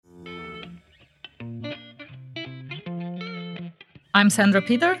I'm Sandra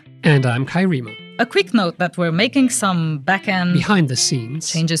Peter. And I'm Kai Riemer. A quick note that we're making some back-end behind the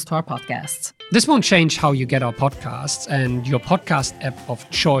scenes changes to our podcasts. This won't change how you get our podcasts, and your podcast app of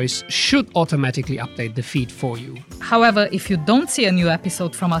choice should automatically update the feed for you. However, if you don't see a new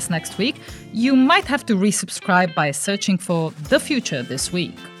episode from us next week, you might have to resubscribe by searching for The Future This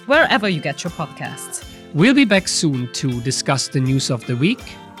Week, wherever you get your podcasts. We'll be back soon to discuss the news of the week,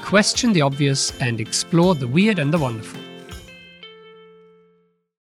 question the obvious, and explore the weird and the wonderful.